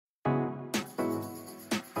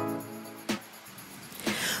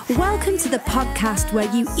Welcome to the podcast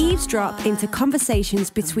where you eavesdrop into conversations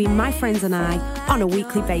between my friends and I on a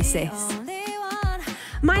weekly basis.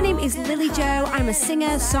 My name is Lily Jo. I'm a singer,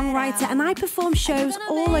 songwriter, and I perform shows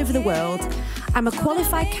all over the world. I'm a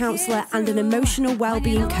qualified counsellor and an emotional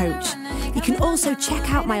wellbeing coach. You can also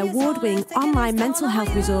check out my award-winning online mental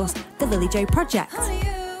health resource, The Lily Jo Project.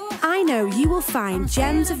 I know you will find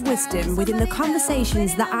gems of wisdom within the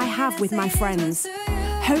conversations that I have with my friends.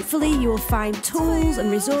 Hopefully you will find tools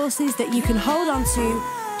and resources that you can hold on to,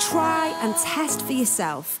 try and test for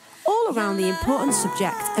yourself, all around the important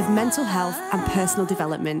subject of mental health and personal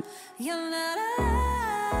development.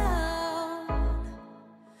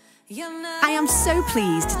 I am so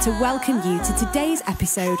pleased to welcome you to today's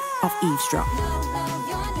episode of Eavesdrop.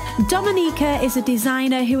 Dominika is a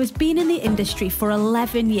designer who has been in the industry for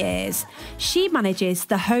 11 years. She manages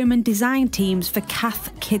the home and design teams for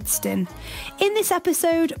Cath Kidston. In this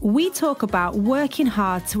episode, we talk about working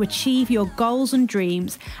hard to achieve your goals and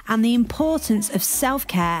dreams and the importance of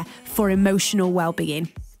self-care for emotional well-being.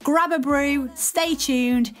 Grab a brew, stay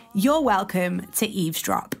tuned. You're welcome to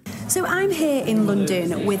Eavesdrop. So I'm here in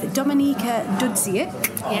London with Dominika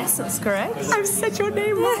Dudziuk. Yes, that's correct. I've said your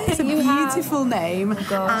name right. It's a beautiful name. Oh,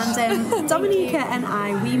 gosh. And Dominika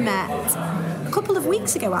and we met a couple of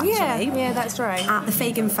weeks ago, actually. Yeah, that's right. At the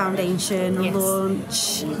Fagan Foundation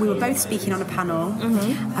launch. We were both speaking on a panel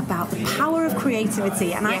about the power of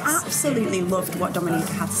creativity, and I absolutely loved what Dominika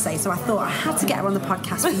had to say. So I thought I had to get her on the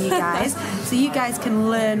podcast for you guys, so you guys can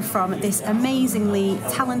learn from this amazingly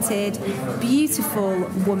talented, beautiful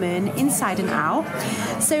woman inside and out.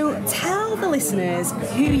 So tell the listeners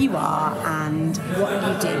who you are and what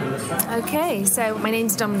you do. Okay, so my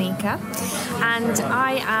name's Dominika and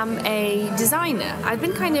I am a designer. I've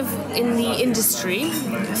been kind of in the industry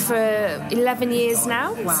for 11 years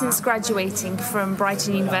now, since graduating from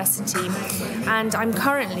Brighton University, and I'm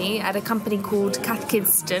currently at a company called Cath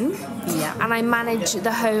Kidston, and I manage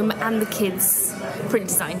the home and the kids print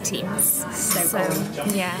design teams. So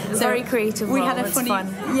yeah, it's a very creative role.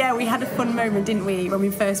 We had a fun moment, didn't we, when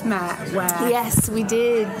we first met? Yes, we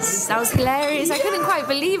did. That was hilarious. I couldn't quite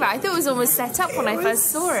believe it. I thought it was almost set up when I first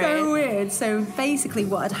saw it. So weird. So basically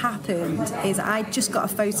what had happened is I just got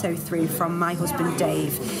a photo through from my husband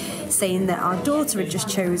Dave saying that our daughter had just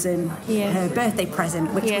chosen her birthday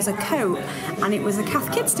present, which was a coat, and it was a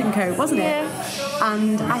Cath Kidston coat, wasn't it?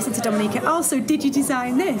 And I said to Dominika, "Oh, so did you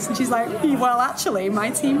design this?" And she's like, "Well, actually, my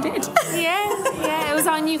team did." Yeah, it was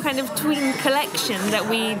our new kind of twin collection that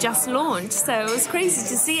we just launched, so it was crazy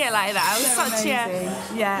to see it like that. It was such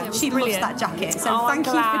a she loves that jacket, so thank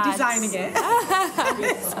you for designing it.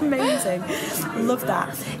 It's amazing. Love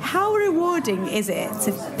that. How rewarding is it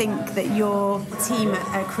to think that your team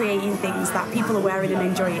are creating things that people are wearing and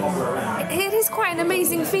enjoying? It is quite an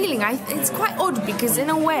amazing feeling. It's quite odd because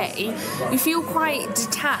in a way you feel quite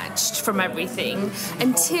detached from everything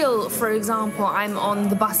until, for example, I'm on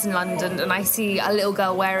the bus in London and I see a little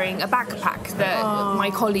girl wearing a backpack that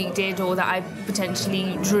my colleague did or that I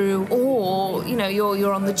potentially drew, or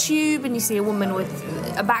you're on the tube and you see a woman with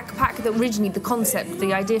a backpack that originally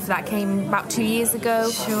the idea for that came about 2 years ago.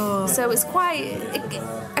 Sure. So it's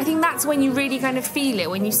I think that's when you really kind of feel it,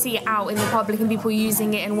 when you see it out in the public and people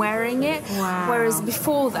using it and wearing it. Wow. Whereas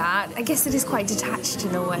before that, I guess it is quite detached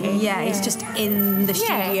in a way. Yeah, it's just in the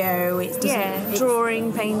studio. It's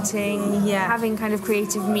drawing, painting, having kind of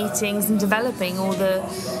creative meetings and developing all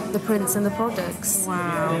the prints and the products.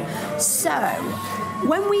 Wow. So,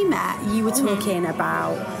 when we met, you were talking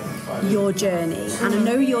about your journey, and I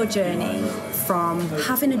know your journey from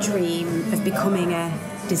having a dream of becoming a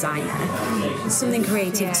designer, something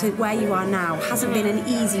creative, to where you are now hasn't been an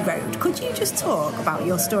easy road. Could you just talk about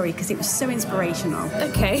your story, because it was so inspirational?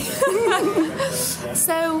 Okay.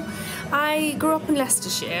 So I grew up in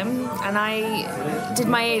Leicestershire and I did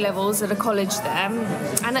my A-levels at a college there,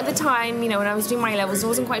 and at the time, when I was doing my A-levels, I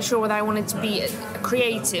wasn't quite sure whether I wanted to be a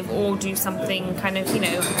creative or do something kind of,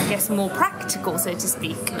 I guess more practical, so to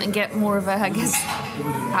speak, and get more of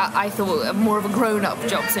I thought more of a grown-up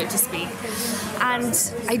job, so to speak. And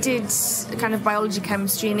I did kind of biology,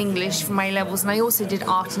 chemistry and English for my levels, and I also did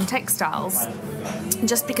art and textiles,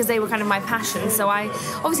 just because they were kind of my passion. So I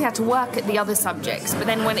obviously had to work at the other subjects, but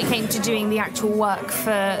then when it came to doing the actual work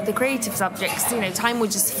for the creative subjects, time would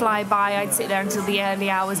just fly by. I'd sit there until the early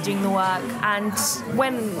hours doing the work, and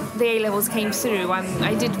when the A-levels came through,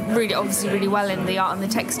 I did really well in the art and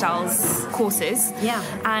the textiles courses. Yeah.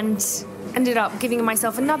 And ended up giving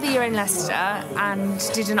myself another year in Leicester and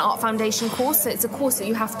did an art foundation course. So it's a course that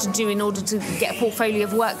you have to do in order to get a portfolio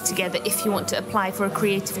of work together if you want to apply for a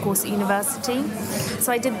creative course at university.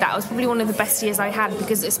 So I did that. It was probably one of the best years I had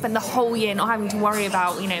because I spent the whole year not having to worry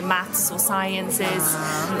about, maths or sciences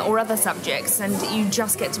or other subjects, and you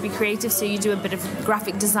just get to be creative. So you do a bit of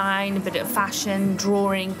graphic design, a bit of fashion,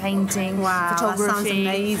 drawing, painting, photography. That sounds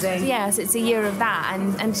amazing. Yes, it's a year of that,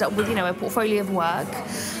 and ended up with, a portfolio of work.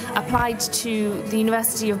 Applied to the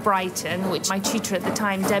University of Brighton, which my tutor at the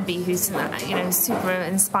time, Debbie, who's super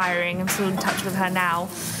inspiring. I'm still in touch with her now.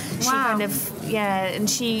 She and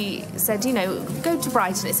she said, go to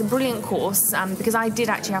Brighton. It's a brilliant course because I did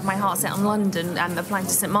actually have my heart set on London and applying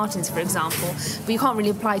to St Martin's, for example. But you can't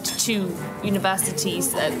really apply to two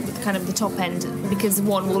universities at kind of the top end because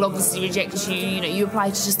one will obviously reject you. You apply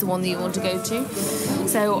to just the one that you want to go to.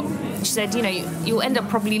 So she said, you'll end up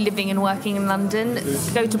probably living and working in London.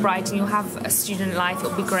 Go to Brighton, you'll have a student life,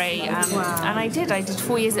 it'll be great. And I did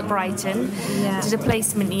 4 years at Brighton, did a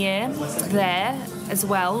placement year there as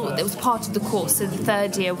well. It was part of the course. So the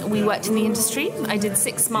third year we worked in the industry. I did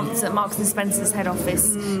 6 months at Marks and Spencer's head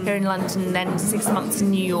office here in London, then 6 months in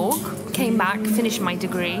New York. Came back, finished my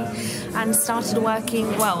degree and started working,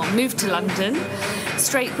 moved to London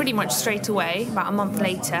pretty much straight away, about a month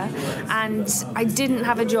later. And I didn't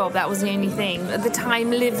have a job, that was the only thing. At the time,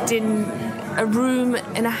 lived in a room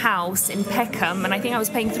in a house in Peckham, and I think I was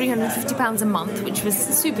paying £350 a month, which was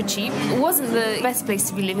super cheap. It wasn't the best place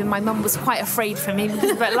to be living. My mum was quite afraid for me,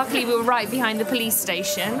 but luckily we were right behind the police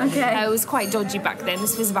station. Okay. It was quite dodgy back then.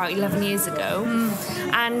 This was about 11 years ago.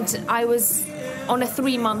 And I was on a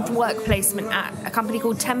 3-month work placement at a company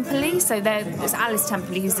called Temperley. So there's Alice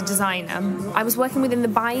Temperley, who's the designer. I was working within the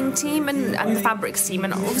buying team and the fabrics team,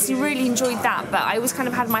 and obviously really enjoyed that, but I always kind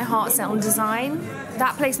of had my heart set on design.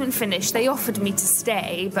 That placement finished. They offered me to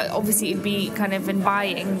stay, but obviously it'd be kind of in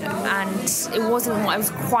buying, and it wasn't what I was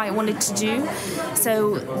quite wanted to do.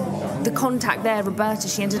 So the contact there, Roberta,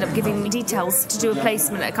 she ended up giving me details to do a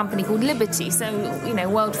placement at a company called Liberty. So,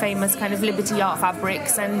 world famous kind of Liberty art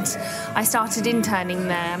fabrics, and I started interning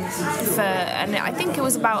there and I think it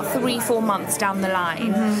was about 3-4 months down the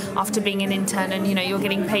line after being an intern, and you're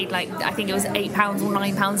getting paid I think it was £8 or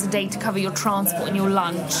 £9 a day to cover your transport and your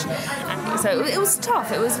lunch. And so it was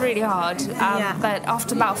tough, it was really hard. But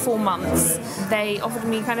after about 4 months, they offered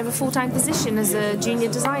me kind of a full-time position as a junior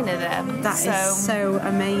designer there. That is so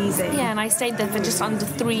amazing. Yeah, and I stayed there for just under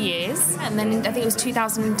 3 years, and then I think it was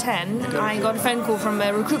 2010, I got a phone call from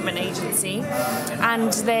a recruitment agency,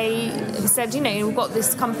 and they said, we've got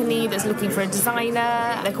this company that's looking for a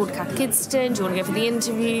designer. They're called Cath Kidston. Do you want to go for the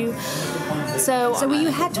interview? So were you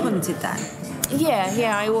headhunted then?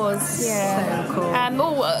 Yeah, I was. Yeah. So cool.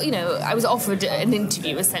 I was offered an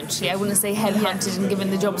interview essentially. I wouldn't say headhunted and given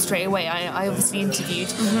the job straight away. I obviously interviewed,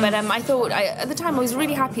 but I thought at the time I was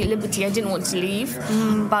really happy at Liberty. I didn't want to leave,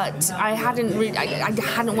 but I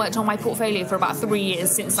hadn't worked on my portfolio for about 3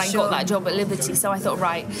 years since I got that job at Liberty. So I thought,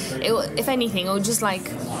 if anything, it would just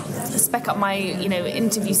spec up my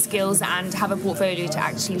interview skills and have a portfolio to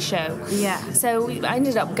actually show. Yeah. So I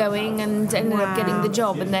ended up going and ended up getting the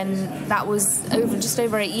job, and then that was just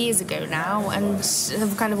over 8 years ago now, and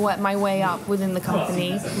have kind of worked my way up within the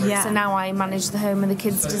company. So now I manage the home and the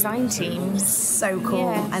kids design teams. So cool.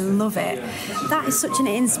 I love it. That is such an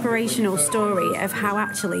inspirational story of how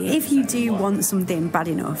actually, if you do want something bad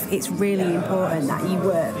enough, it's really important that you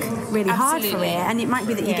work really hard for it. And it might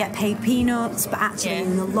be that you get paid peanuts, but actually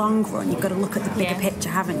in the long run you've got to look at the bigger picture,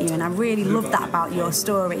 haven't you? And I really love that about your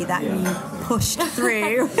story, that you pushed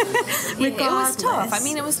through. It was tough.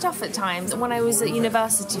 It was tough at times. When I was at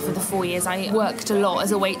university for the 4 years, I worked a lot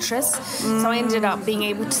as a waitress. So I ended up being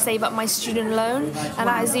able to save up my student loan, and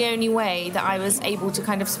that is the only way that I was able to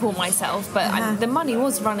kind of support myself. But the money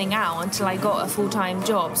was running out until I got a full-time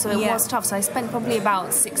job, so it was tough. So I spent probably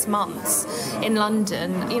about 6 months in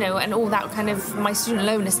London, and all that kind of my student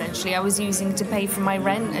loan essentially I was using to pay for my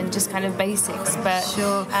rent and just kind of basics. But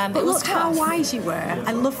but look how wise you were.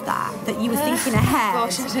 I love that you were thinking ahead.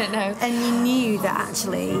 Gosh, I don't know. And you knew that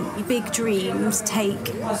actually big dreams take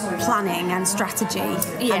planning and strategy,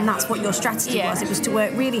 and that's what your strategy was. It was to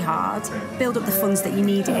work really hard, build up the funds that you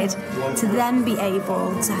needed, to then be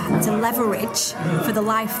able to leverage for the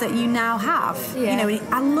life that you now have.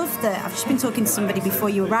 I love that. I've just been talking to somebody before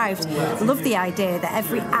you arrived. I love the idea that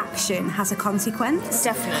every action has a consequence.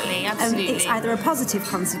 Definitely, absolutely. It's either a positive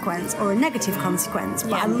consequence or a negative consequence.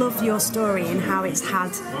 But I love your story and how it's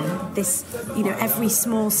had this, every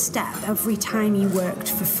small step, every time you worked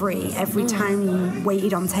for free, every time you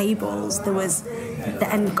waited on tables, there was the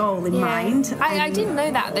end goal in mind. I didn't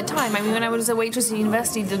know that at the time. I mean, when I was a waitress at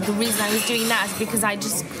university, the reason I was doing that is because I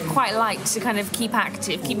just quite liked to kind of keep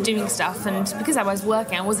active, keep doing stuff, and because I was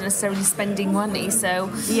working, I wasn't necessarily spending money. So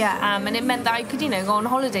and it meant that I could, go on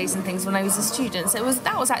holidays and things when I was a student. So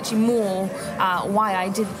that was actually more why I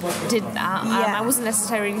did that. I wasn't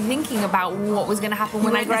necessarily thinking about what was going to happen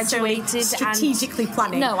when I graduated. Strategically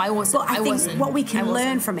planning. No, I wasn't. But I think what we can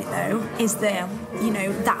learn from it though is that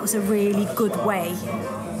that was a really good way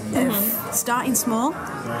of starting small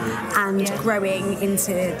and growing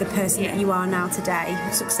into the person that you are now today,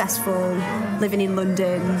 successful, living in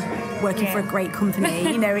London, working for a great company.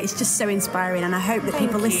 It's just so inspiring, and I hope that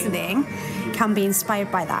people listening can be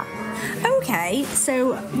inspired by that. Okay,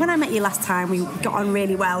 so when I met you last time, we got on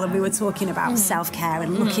really well, and we were talking about self-care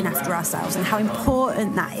and looking after ourselves and how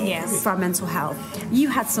important that is for our mental health. You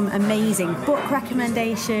had some amazing book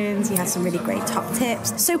recommendations, you had some really great top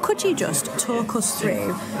tips. So could you just talk us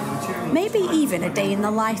through maybe even a day in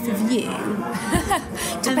the life of you?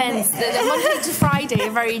 Depends. The Monday to Friday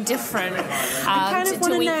are very different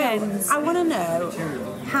to weekends. I want to know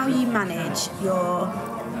how you manage your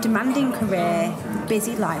demanding career,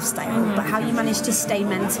 busy lifestyle, but how you manage to stay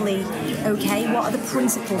mentally okay. What are the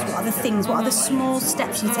principles, what are the things, what are the small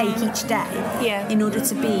steps you take each day in order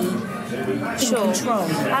to be in control?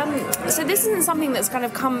 So this isn't something that's kind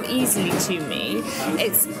of come easily to me.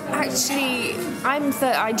 It's actually,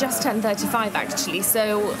 I just turned 35 actually,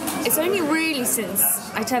 so it's only really since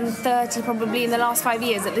I turned 30, probably in the last 5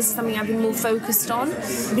 years, that this is something I've been more focused on,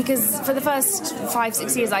 because for the first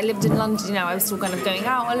 5-6 years I lived in London, I was still kind of going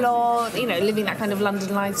out a lot, living that kind of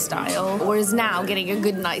London lifestyle, whereas now getting a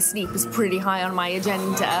good night's sleep is pretty high on my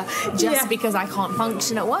agenda, just because I can't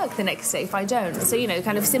function at work the next day if I don't. So,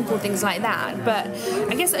 kind of simple things like that. But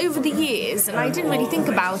I guess over the years, and I didn't really think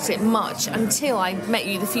about it much until I met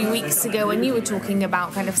you a few weeks ago, and you were talking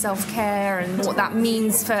about kind of self-care and what that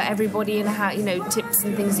means for everybody, and how, tips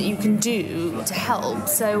and things that you can do to help.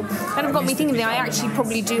 So kind of got me thinking that I actually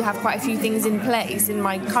probably do have quite a few things in place in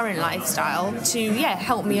my current lifestyle to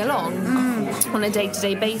help me along on a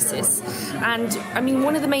day-to-day basis. And I mean,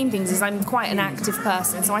 one of the main things is I'm quite an active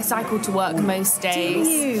person, so I cycle to work most days.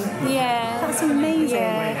 Do you? Yeah. That's amazing.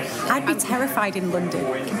 I'd be terrified in London.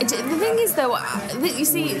 The thing is though, you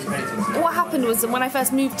see, what happened was that when I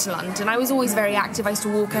first moved to London, I was always very active. I used to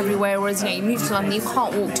walk everywhere, whereas you move to London, you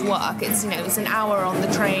can't walk to work. It's it's an hour on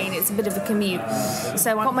the train, it's a bit of a commute.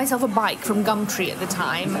 So I got myself a bike from Gumtree at the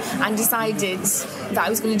time and decided that I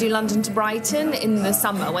was going to do London to Brighton in the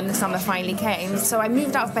summer, when the summer finally came. So I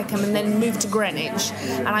moved out of Peckham and then moved to Greenwich,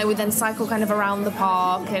 and I would then cycle kind of around the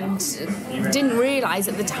park, and didn't realise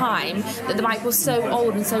at the time that the bike was so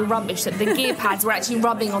old and so rubbish that the gear pads were actually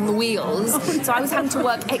rubbing on the wheels. So I was having to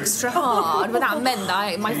work extra hard, but that meant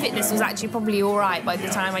that my fitness was actually probably alright by the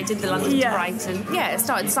time I did the London to Brighton. I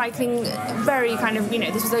started cycling very kind of,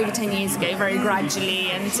 this was over 10 years ago, very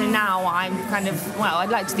gradually, and so now I'm kind of, I'd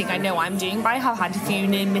like to think I know what I'm doing, but I have had a few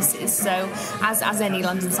near misses, so as any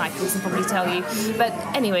London cyclist can probably tell you. But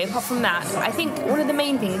anyway, apart from that, I think one of the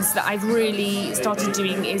main things that I've really started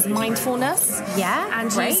doing is mindfulness.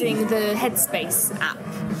 And using the Headspace app.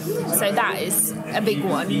 So that is a big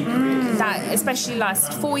one. That especially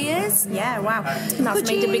last 4 years. Wow. That's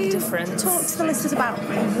made a big difference. Talk to the listeners about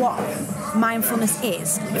what mindfulness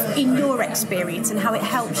is in your experience and how it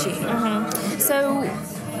helps you. So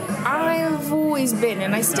I've always been,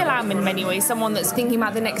 and I still am in many ways, someone that's thinking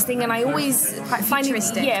about the next thing, and I always find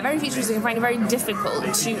it very futuristic, and find it very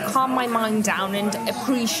difficult to calm my mind down and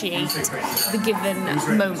appreciate the given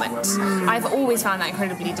moment. I've always found that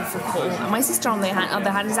incredibly difficult. And my sister, on the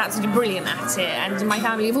other hand, is absolutely brilliant at it, and my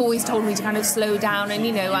family have always told me to kind of slow down. And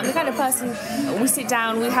I'm the kind of person, we sit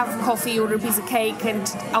down, we have coffee, order a piece of cake, and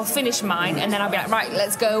I'll finish mine, and then I'll be like, right,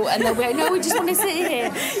 let's go, and they'll be like, no, we just want to sit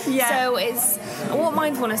here. So it's what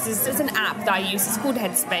mindfulness is. It's an app that I use. It's called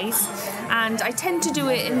Headspace, and I tend to do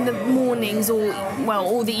it in the mornings or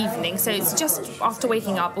the evening. So it's just after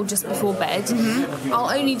waking up or just before bed. I'll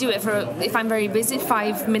only do it for, if I'm very busy,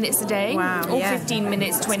 5 minutes a day, or 15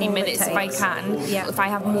 minutes, 20 minutes if I can, if I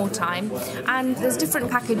have more time. And there's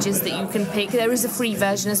different packages that you can pick. There is a free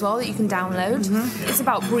version as well that you can download. It's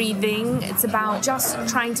about breathing. It's about just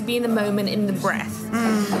trying to be in the moment, in the breath.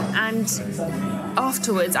 And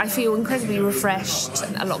afterwards, I feel incredibly refreshed,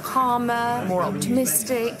 a lot calmer, more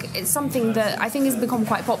optimistic. It's something that I think has become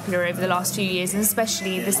quite popular over the last few years, and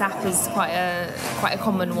especially this app is quite a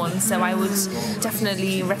common one. So I would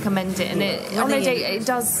definitely recommend it. And it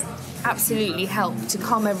does absolutely help to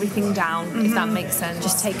calm everything down, if that makes sense.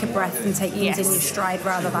 Just take a breath and take things in your stride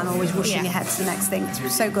rather than always rushing ahead to the next thing.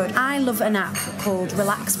 It's so good. I love an app called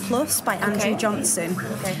Relax Plus by Andrew Johnson.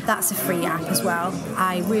 That's a free app as well.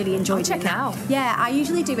 I really enjoyed it. Check it out. Yeah, I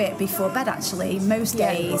usually do it before bed actually, most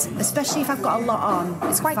days, especially if I've got a lot on.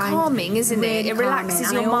 It's quite calming, isn't it? It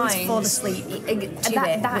relaxes your mind. I always fall asleep to it, which,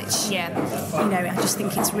 you know, I just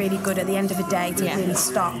think it's really good at the end of a day to really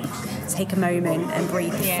stop, take a moment and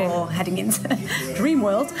breathe before heading into dream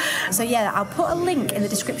world. So yeah, I'll put a link in the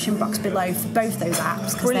description box below for both those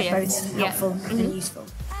apps because they're both helpful and useful.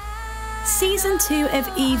 Season 2 of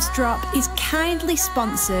Eavesdrop is kindly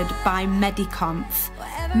sponsored by Mediconf.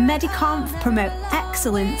 Mediconf promote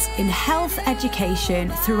excellence in health education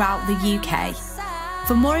throughout the UK.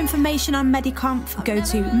 For more information on Mediconf, go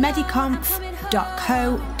to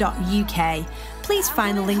mediconf.co.uk. Please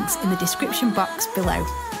find the links in the description box below.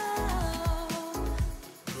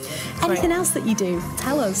 Anything else that you do?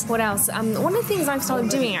 Tell us. What else? One of the things I've started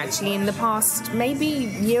doing actually in the past maybe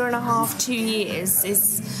year and a half, 2 years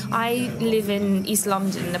is I live in East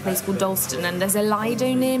London in a place called Dalston, and there's a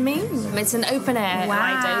Lido near me. It's an open air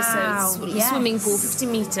Lido, so it's swimming pool,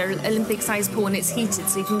 50-metre Olympic sized pool, and it's heated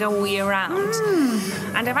so you can go all year round.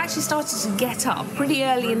 And I've actually started to get up pretty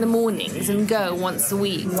early in the mornings and go once a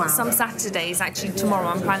week. Some Saturdays, actually tomorrow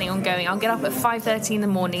I'm planning on going. I'll get up at 5:30 in the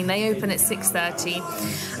morning, they open at 6:30,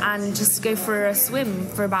 and just go for a swim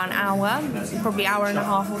for about an hour, probably hour and a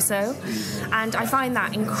half or so, and I find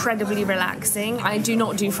that incredibly relaxing. I do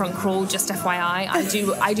not do front crawl, just FYI. I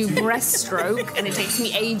do breaststroke, and it takes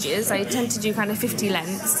me ages. I tend to do kind of 50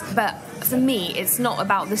 lengths, but for me it's not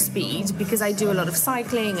about the speed because I do a lot of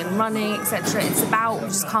cycling and running, etc. It's about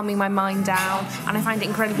just calming my mind down, and I find it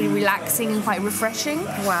incredibly relaxing and quite refreshing.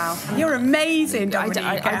 Wow, you're amazing, Dominika.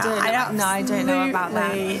 I don't know about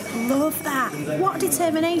that. Love that. What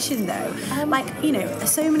determination though. Like, you know,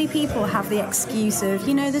 so many people have the excuse of,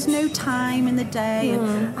 you know, there's no time in the day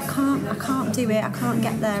and I can't do it, I can't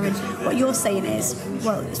get there. And what you're saying is,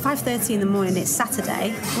 well, it's 5:30 in the morning, it's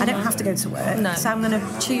Saturday, I don't have to go to work, so I'm going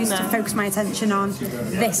to choose to focus my attention on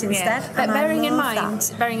this instead. But bearing in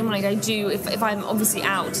mind, I do, if I'm obviously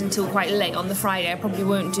out until quite late on the Friday, I probably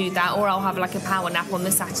won't do that, or I'll have like a power nap on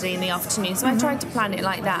the Saturday in the afternoon. So I tried to plan it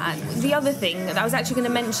like that. The other thing that I was actually going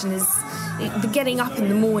to mention is the getting up in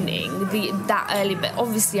the morning, that early, but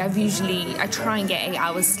obviously I try and get 8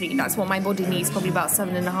 hours sleep. That's what my body needs, probably about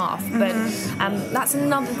 7.5. But that's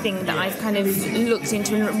another thing that I've kind of looked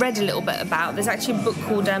into and read a little bit about. There's actually a book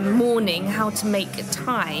called Morning, How to Make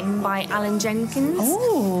Time by Alan Jenkins.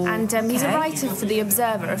 Oh, and he's a writer for The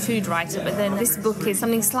Observer, a food writer, but then this book is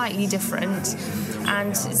something slightly different.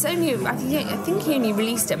 And it's only, I think he only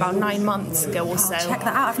released it about 9 months ago or so. Check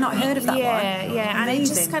that out, I've not heard of that one. Yeah, and it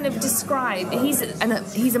just kind of described,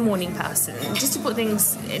 he's a morning person. Just to put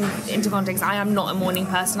things into context, I am not a morning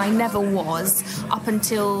person, I never was, up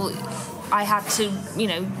until I had to, you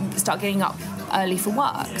know, start getting up early for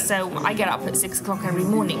work. So I get up at 6 o'clock every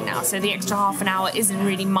morning now, so the extra half an hour isn't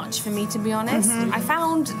really much for me, to be honest. I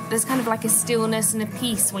found there's kind of like a stillness and a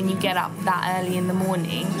peace when you get up that early in the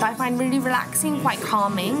morning that I find really relaxing, quite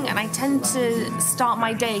calming, and I tend to start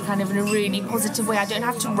my day kind of in a really positive way. I don't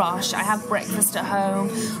have to rush. I have breakfast at home,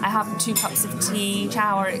 I have 2 cups of tea,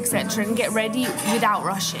 shower, etc., and get ready without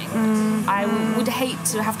rushing. I would hate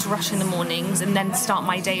to have to rush in the mornings and then start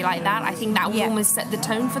my day like that. I think that would almost set the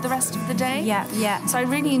tone for the rest of the day. So I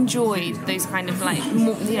really enjoyed those kind of like,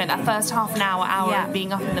 you know, that first half an hour of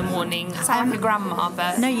being up in the morning. I sound like a grandma,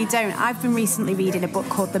 but... No, you don't. I've been recently reading a book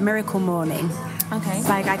called The Miracle Morning.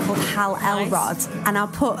 By a guy called Hal Elrod, and I'll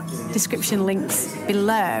put description links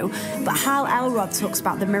below. But Hal Elrod talks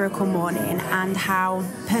about the miracle morning and how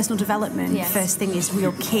personal development, first thing, is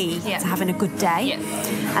real key to having a good day.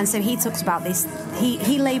 And so he talks about this.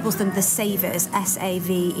 He labels them the savers,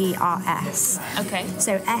 SAVERS.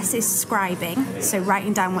 So S is scribing, so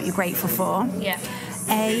writing down what you're grateful for.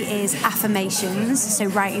 A is affirmations, so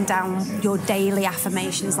writing down your daily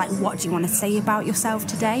affirmations, like what do you want to say about yourself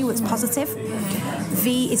today, what's positive.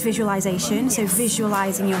 V is visualization, so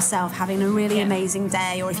visualizing yourself having a really amazing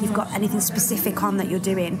day, or if you've got anything specific on that you're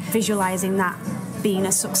doing, visualizing that being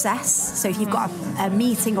a success. So if you've got a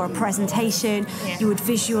meeting or a presentation, you would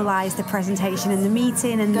visualize the presentation and the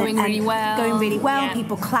meeting and going really well,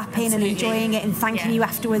 people clapping and enjoying it and thanking you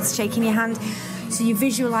afterwards, shaking your hand. So you're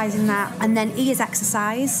visualising that. And then E is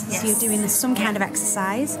exercise. So you're doing some kind of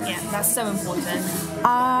exercise. That's so important.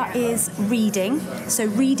 R is reading. So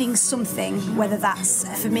reading something, whether that's,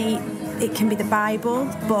 for me, it can be the Bible,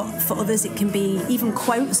 but for others it can be even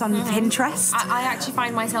quotes on Pinterest. I actually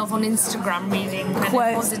find myself on Instagram reading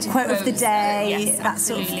positive quote quotes. of the day, Yes, that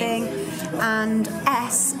sort of absolutely. thing. And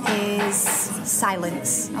S is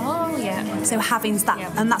silence. Oh, yeah. So having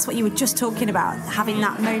that, and that's what you were just talking about, having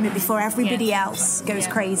that moment before everybody else goes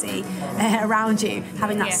crazy around you,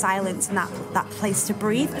 having that silence and that place to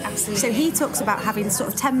breathe. Absolutely. So he talks about having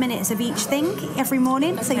sort of 10 minutes of each thing every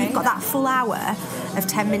morning. So you've got that full hour of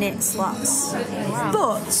 10-minute slots. Wow.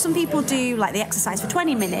 But some people do like the exercise for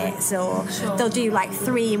 20 minutes, or they'll do like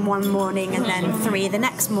 3 in one morning and then 3 the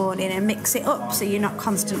next morning and mix it up so you're not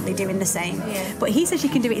constantly doing the same. Yeah. But he says you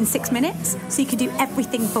can do it in 6 minutes, so you can do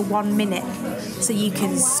everything for 1 minute. So you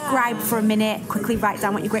can scribe for a minute, quickly write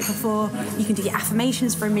down what you're grateful for. You can do your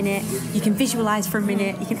affirmations for a minute. You can visualize for a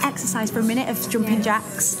minute. You can exercise for a minute of jumping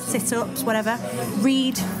jacks, sit-ups, whatever.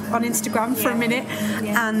 Read on Instagram for a minute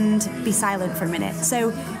and be silent for a minute.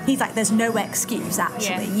 So he's like, there's no excuse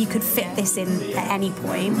actually. You could fit this in at any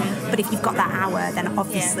point, but if you've got that hour, then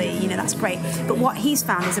obviously, you know, that's great. But what he's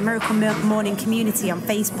found is a Miracle Morning community on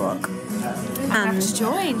Facebook. And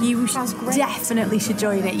you definitely should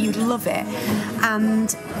join it. You'd love it.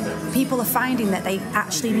 And people are finding that they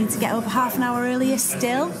actually need to get up half an hour earlier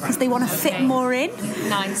still because they want to fit more in.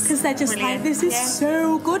 Nice. Because they're just like, this is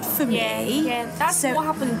so good for me. Yeah, that's what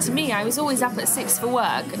happened to me. I was always up at 6 for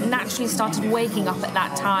work, naturally started waking up at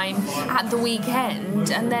that time at the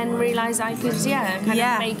weekend, and then realised I could, kind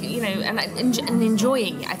of make, you know, and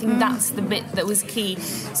enjoying it. I think that's the bit that was key.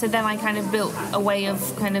 So then I kind of built a way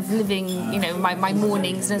of kind of living, you know, my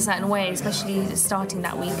mornings in a certain way, especially starting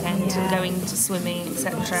that weekend and going to swimming,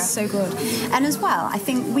 etc. So good. And as well, I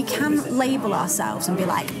think we can label ourselves and be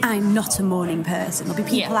like, I'm not a morning person. There'll be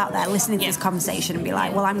people out there listening to this conversation and be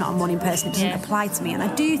like, well, I'm not a morning person, it doesn't apply to me. And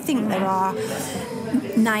I do think there are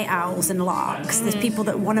night owls and larks. There's people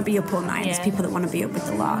that want to be up all night, there's people that want to be up with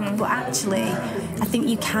the lark. But actually, I think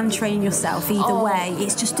you can train yourself either way.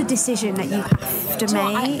 It's just a decision that you have to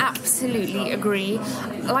make. I absolutely agree.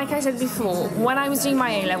 Like I said before, when I was doing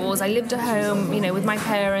my A-levels, I lived at home, you know, with my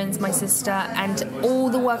parents, my sister, and all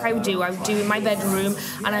the work I would do in my bedroom,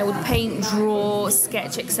 and I would paint, draw,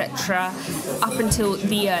 sketch, etc. up until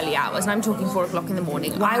the early hours. And I'm talking 4 o'clock in the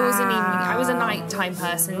morning. Wow. I was a nighttime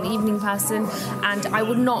person, evening person, and I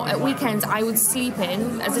would not, at weekends, I would sleep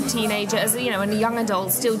in as a teenager, as a, you know, and a young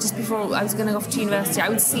adult, still just before I was going off to university, I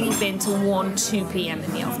would sleep in till 1, 2 p.m.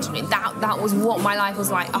 in the afternoon. That was what my life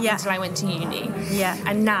was like up until I went to uni. Yeah.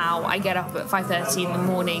 And now I get up at 5:30 in the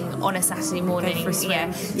morning on a Saturday morning. Go for a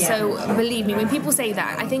swim. So believe me, when people say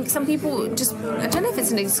that, I think some people just, I don't know if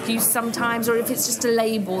it's an excuse sometimes or if it's just a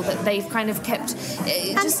label that they've kind of kept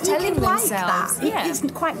just telling themselves. Like that. It's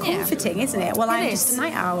quite comforting, isn't it? Well, I'm just a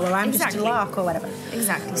night owl, or I'm just a lark, or whatever.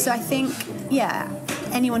 Exactly. So I think,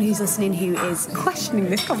 anyone who's listening who is questioning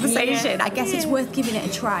this conversation, I guess it's worth giving it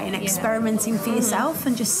a try and experimenting for yourself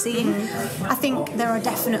and just seeing. I think there are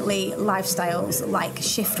definitely lifestyles like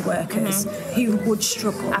shift workers who would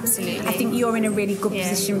struggle. Absolutely. I think you're in a really good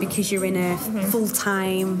position because you're in a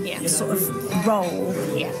full-time sort of role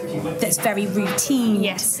that's very routine.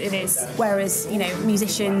 Yes, it is. Whereas, you know,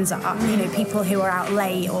 musicians are, you know, people who are out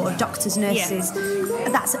late, or doctors, nurses,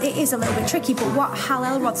 it is a little bit tricky. But what Hal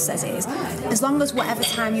Elrod says is, as long as whatever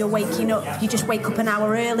time you're waking up, you just wake up an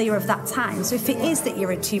hour earlier of that time. So if it is that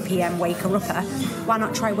you're a 2 p.m. waker-upper, why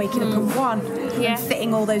not try waking up at 1 and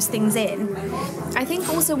fitting all those things in? I think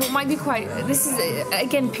also what might be this is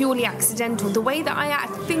again purely accidental. The way that I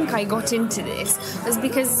think I got into this was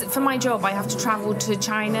because for my job I have to travel to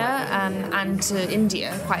China and to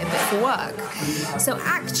India quite a bit for work. So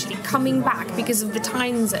actually coming back, because of the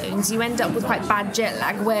time zones, you end up with quite bad jet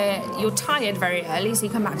lag where you're tired very early, so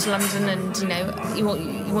you come back to London and, you know, you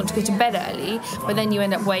want to go to bed early, but then you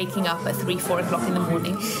end up waking up at 3, 4 o'clock in the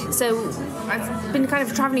morning. So I've been kind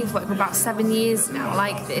of travelling for work for about 7 years now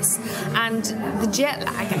like this, and the jet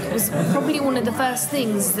lag was probably one of the first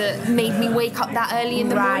things that made me wake up that early in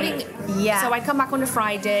the morning. Yeah. So I'd come back on a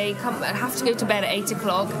Friday, I'd have to go to bed at 8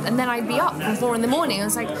 o'clock, and then I'd be up from 4 in the morning. I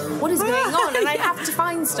was like, what is going on? And I'd have to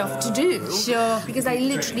find stuff to do. Sure. Because I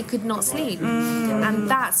literally could not sleep. And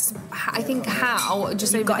that's, I think, how,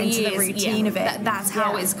 just over the years, into the routine of it. That's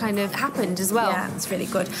how it's kind of happened as well. Yeah, it's really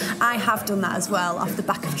good. I have done that as well off the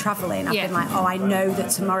back of travelling. I've been like, I know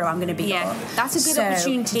that tomorrow I'm going to be up. That's a good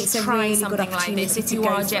opportunity to try something like this if you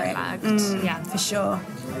are jet lagged. For sure.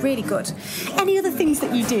 Really good. Any other things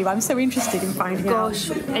that you do? I'm so interested in finding out.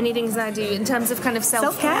 Gosh, any things I do in terms of kind of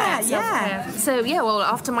self-care. Yeah. So, yeah, well,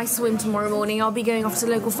 after my swim tomorrow morning, I'll be going off to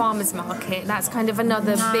the local farmers market. That's kind of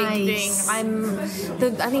another big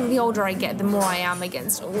thing. I think the older I get, the more I am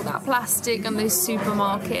against all that plastic and those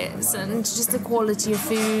supermarkets and just the quality of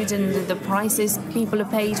food and the prices people have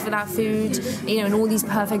paid for that food, you know, and all these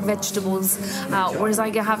perfect vegetables. Whereas I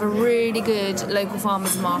have a really good local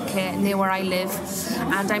farmers market near where I live,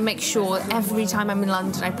 and I make sure every time I'm in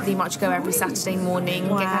London, I pretty much go every Saturday morning,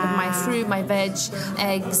 get kind of my fruit, my veg,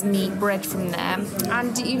 eggs, meat, bread from there.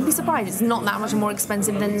 And you'd be surprised, it's not that much more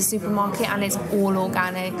expensive than the supermarket, and it's all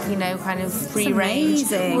organic, you know, kind of free range,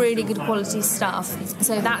 really good quality stuff.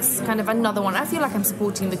 So that's kind of another one. I feel like I'm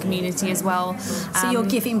supporting the community as well. So you're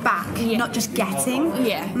giving back, not just getting.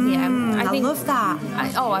 I love that.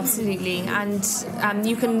 Oh, absolutely. And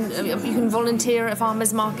you can volunteer at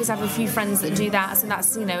farmers markets. I have a few friends that do that, so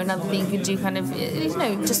that's, you know, another thing you could do, kind of, you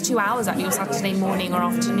know, just 2 hours out of your Saturday morning or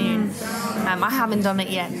afternoon. I haven't done it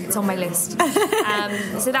yet. It's on my list.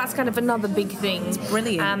 So that's kind of another big thing. It's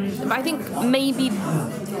brilliant. But I think maybe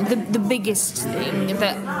the biggest thing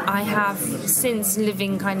that I have since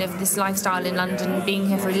living kind of this lifestyle in London, being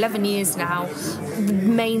here for 11 years now, the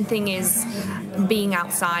main thing is being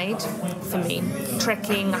outside for me.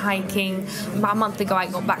 Trekking, hiking. About a month ago I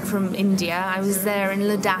got back from India. I was there in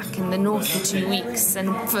Ladakh in the north for 2 weeks,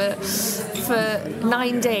 and for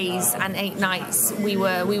 9 days and 8 nights we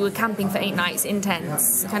were camping for 8 nights in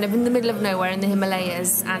tents, kind of in the middle of nowhere in the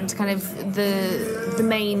Himalayas. And kind of the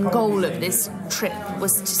main goal of this trip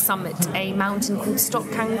was to summit a mountain called Stock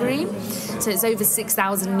Kangaroo. So it's over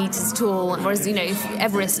 6,000 meters tall, whereas, you know,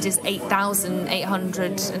 Everest is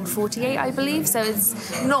 8,848, I believe. So it's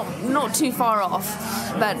not too far off.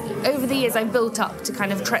 But over the years I've built up to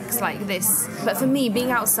kind of treks like this. But for me,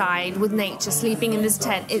 being outside with nature, sleeping in this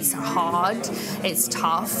tent, it's hard, it's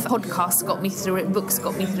tough. Podcasts got me through it, books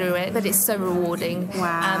got me through it, but it's so rewarding.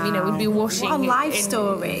 Wow. You know, we'd be washing. What a life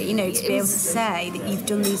story, you know, to be able to say that you've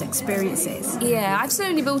done these experiences. Yeah, I've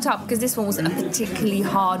slowly built up, because this one was a particularly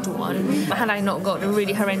hard one. Had I not got a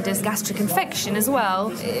really horrendous gastric infection as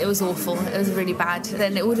well, it was awful. It was really bad.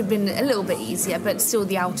 Then it would have been a little bit easier, but still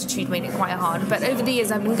the altitude made it quite hard. But over the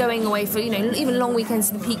years I've been going away for, you know, even long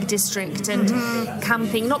weekends to the Peak District and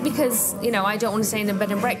camping, not because, you know, I don't want to stay in a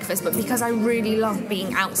bed and breakfast, but because I really love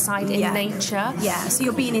being outside in nature. Yeah, so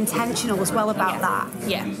you're being intentional as well about that.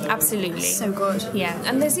 Yeah, absolutely. So good. Yeah,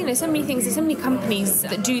 and there's, you know, so many things, there's so many companies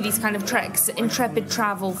that do these kind of treks. Intrepid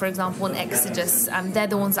Travel, for example, and Exodus, they're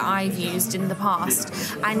the ones that I've used in the past.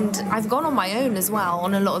 And I've gone on my own as well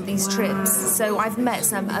on a lot of these trips. So I've met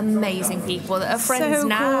some amazing people that are friends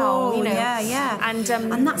now. You know. Yeah.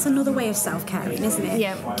 And that's another way of self-caring, isn't it?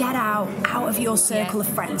 Yeah. Get out of your circle of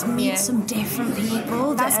friends, meet some different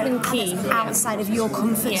people. That's been key. Outside of your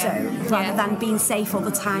comfort zone, rather than being safe all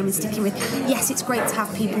the time and sticking with. Yes, it's great to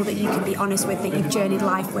have people that you can be honest with, that you've journeyed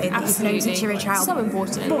life with, that you've known since you're a child. So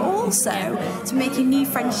important. But also to making new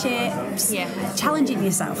friendships, challenging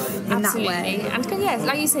yourself in that way. And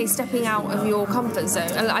like you say, stepping out of your comfort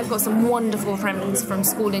zone. I've got some wonderful friends from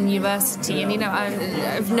school and university, and, you know,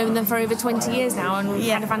 I've known them for over 20 years now, and we've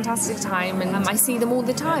had a fantastic time, and I see them all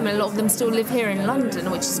the time, and a lot of them still live here in London,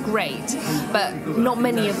 which is great, but not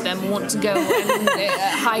many of them want to go and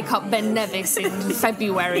hike up Ben Nevis in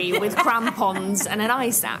February with crampons and an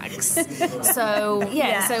ice axe. So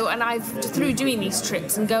and I've, through doing these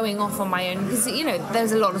trips and going off on my own, because, you know,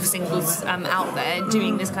 there's a lot of singles out there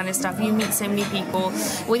doing this kind of stuff. You meet so many people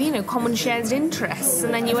with, you know, common shared interests,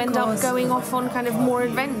 and then you end up going off on kind of more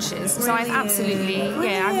adventures. So I've absolutely,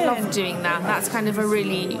 I've loved doing that. That's kind of a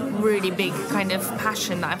really, really big kind of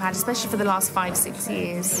passion that I've had, especially for the last 5-6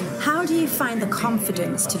 years. How do you find the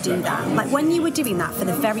confidence to do that? Like when you were doing that for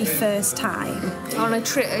the very first time? On a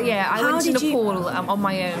trip, I went to Nepal on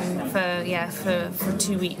my own for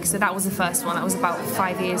 2 weeks. So that was the first one. That was about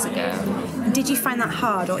 5 years ago. Did you find that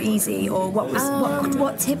hard or easy, or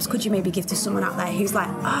what tips could you maybe give to someone out there who's like,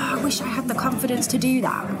 I wish I had the confidence to do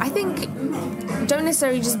that? I think don't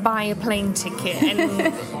necessarily just buy a plane ticket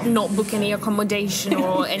and not book any accommodation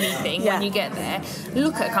or anything when you get there.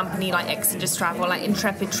 Look at a company like Exodus Travel, like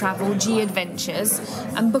Intrepid Travel, G Adventures,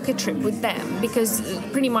 and book a trip with them, because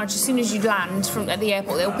pretty much as soon as you land at the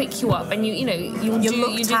airport, they'll pick you up and you do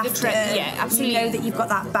the trip. Yeah, absolutely. You know that you've got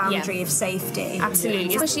that boundary of safety.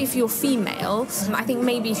 Absolutely, especially if you're female. I think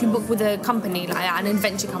maybe if you book with a company like that, an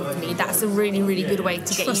adventure company, that's a really, really good way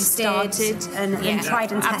to get you started and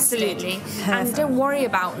tried and tested. Absolutely. And don't worry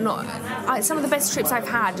about some of the best trips I've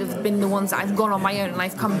had have been the ones that I've gone on my own, and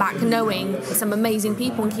I've come back knowing some amazing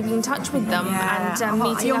people and keeping in touch with them and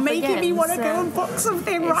meeting You're up making again. me want to go and book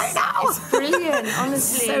something right now. It's brilliant,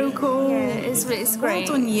 honestly. So cool. Yeah, it's great.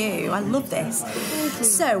 Well done you. I love this.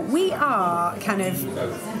 So we are kind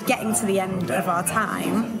of getting to the end of our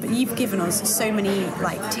time, but you've given us so many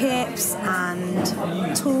tips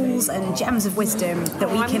and tools and gems of wisdom that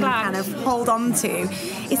we can kind of hold on to.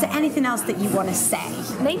 Is there anything else that you want to say?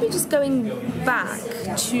 Maybe just going back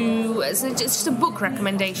to just a book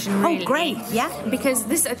recommendation, really. Oh, great, yeah.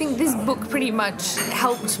 Because I think this book pretty much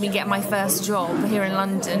helped me get my first job here in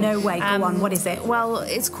London. No way, go on, what is it? Well,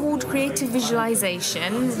 it's called Creative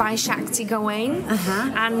Visualization by Shakti Gawain.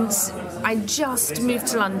 And I just moved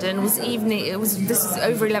to London. This is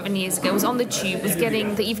over 11 years ago. I was on the tube, was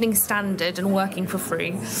getting the Evening Standard and working for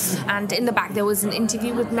free. And in the back there was an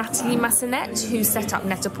interview with Natalie Massenet, who set up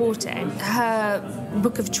Net-a-Porter. Her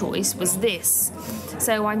book of choice was this.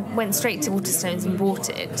 So I went straight to Waterstones and bought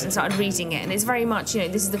it and started reading it. And it's very much,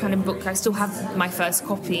 this is the kind of book, I still have my first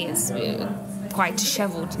copy. It's quite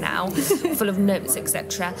dishevelled now, full of notes,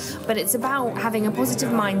 etc. But it's about having a positive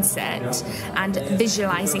mindset and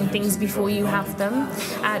visualising things before you have them.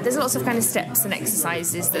 There's lots of kind of steps and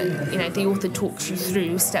exercises that the author talks you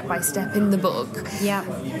through step by step in the book. Yeah.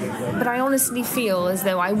 But I honestly feel as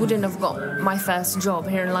though I wouldn't have got my first job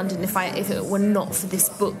here in London if it were not for this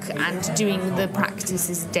book and doing the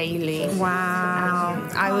practices daily. Wow.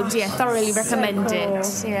 I would thoroughly recommend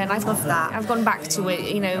it. Yeah, and I've love that. I've gone back to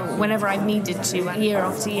it, whenever I've needed to, year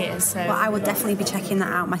after year. So well, I will definitely be checking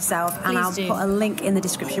that out myself, and I'll put a link in the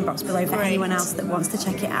description box below for anyone else that wants to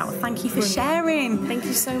check it out. Thank you for sharing. Thank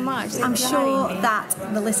you so much. I'm sure that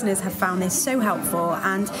the listeners have found this so helpful.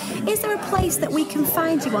 And is there a place that we can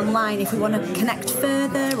find you online if we want to connect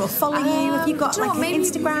further or follow you? Have you got an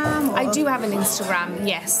Instagram? Or? I do have an Instagram,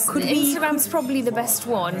 yes. Instagram's probably the best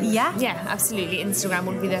one. Yeah? Yeah, absolutely. Instagram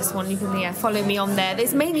would be the best one. You can follow me on there.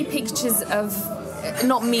 There's mainly pictures of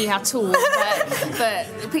not me at all, but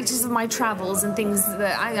pictures of my travels and things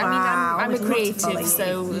that I'm a creative,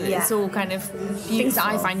 so it's all kind of things that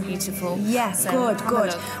I find beautiful. Yes, so,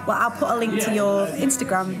 good. Well, I'll put a link to your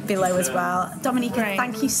Instagram below as well. Dominika,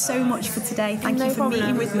 thank you so much for today. Thank you for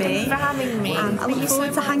meeting with me. Thank you for having me. And I look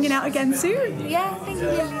forward to hanging out again soon. Yeah, thank you,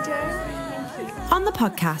 Lily Jo. On the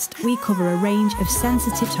podcast, we cover a range of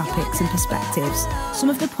sensitive topics and perspectives. Some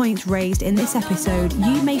of the points raised in this episode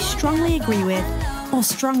you may strongly agree with or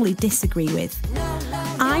strongly disagree with.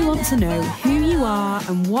 I want to know who you are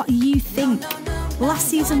and what you think. Last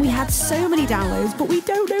season we had so many downloads, but we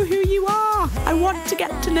don't know who you are. I want to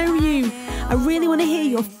get to know you. I really want to hear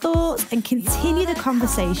your thoughts and continue the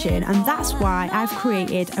conversation, and that's why I've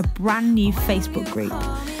created a brand new Facebook group.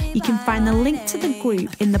 You can find the link to the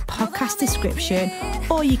group in the podcast description,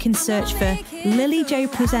 or you can search for Lily Jo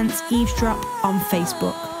Presents Eavesdrop on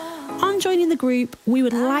Facebook. On joining the group, we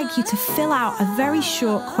would like you to fill out a very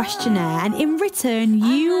short questionnaire, and in return,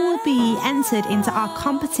 you will be entered into our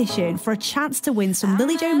competition for a chance to win some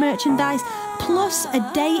Lily Jo merchandise, plus a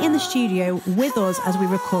day in the studio with us as we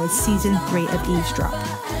record season 3 of Eavesdrop.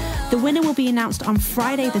 The winner will be announced on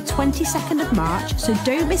Friday the 22nd of March, so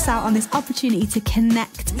don't miss out on this opportunity to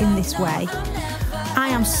connect in this way. I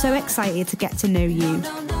am so excited to get to know you.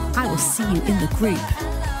 I will see you in the group.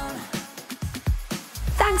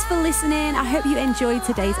 Thanks for listening. I hope you enjoyed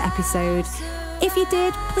today's episode. If you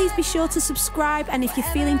did, please be sure to subscribe, and if you're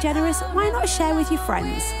feeling generous, why not share with your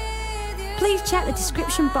friends? Please check the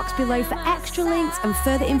description box below for extra links and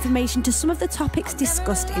further information to some of the topics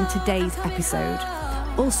discussed in today's episode.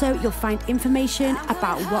 Also, you'll find information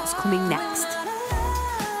about what's coming next.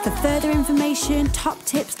 For further information, top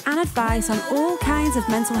tips and advice on all kinds of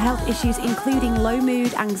mental health issues, including low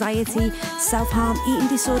mood, anxiety, self-harm, eating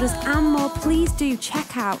disorders and more, please do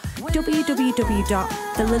check out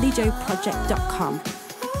www.thelilyjoproject.com.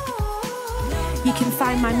 You can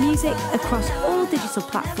find my music across all digital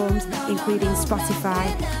platforms, including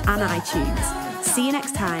Spotify and iTunes. See you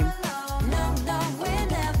next time.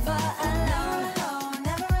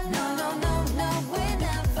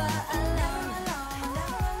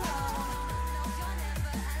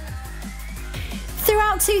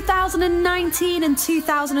 Throughout 2019 and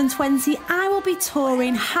 2020, I will be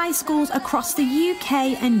touring high schools across the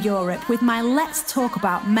UK and Europe with my Let's Talk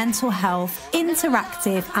About Mental Health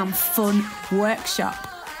interactive and fun workshop.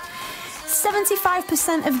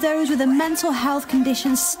 75% of those with a mental health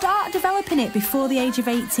condition start developing it before the age of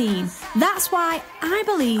 18. That's why I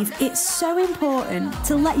believe it's so important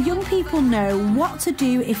to let young people know what to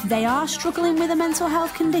do if they are struggling with a mental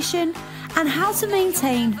health condition and how to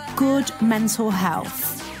maintain good mental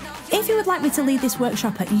health. If you would like me to lead this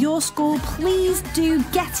workshop at your school, please do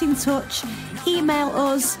get in touch. Email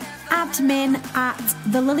us,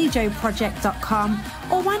 admin@thelilyjoeproject.com,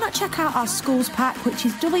 or why not check out our schools pack, which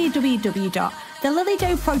is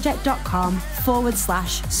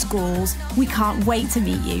www.thelilyjoeproject.com/schools. We can't wait to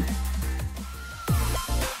meet you.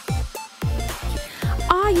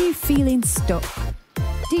 Are you feeling stuck?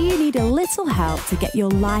 Do you need a little help to get your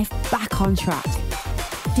life back on track?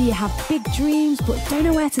 Do you have big dreams but don't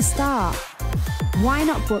know where to start? Why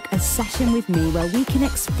not book a session with me where we can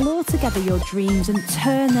explore together your dreams and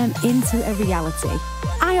turn them into a reality?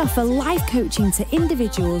 I offer life coaching to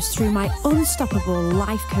individuals through my unstoppable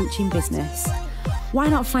life coaching business. Why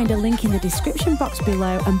not find a link in the description box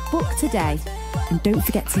below and book today? And don't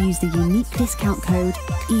forget to use the unique discount code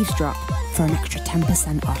EAVESDROP for an extra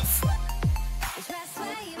 10% off.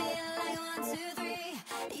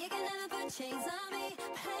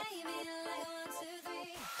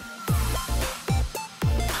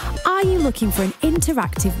 Are you looking for an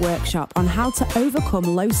interactive workshop on how to overcome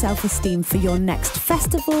low self-esteem for your next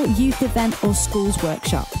festival, youth event or schools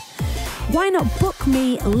workshop? Why not book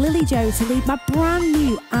me, Lily Joe, to lead my brand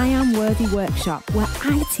new I Am Worthy workshop where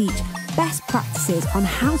I teach best practices on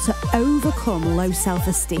how to overcome low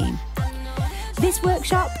self-esteem. This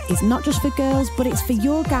workshop is not just for girls, but it's for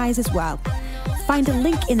your guys as well. Find a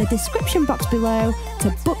link in the description box below to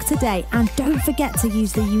book today, and don't forget to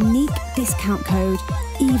use the unique discount code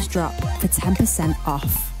EAVESDROP for 10%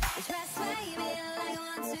 off.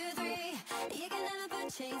 You can never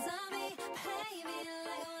put chains on me. Play me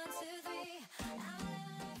like 1, 2, 3.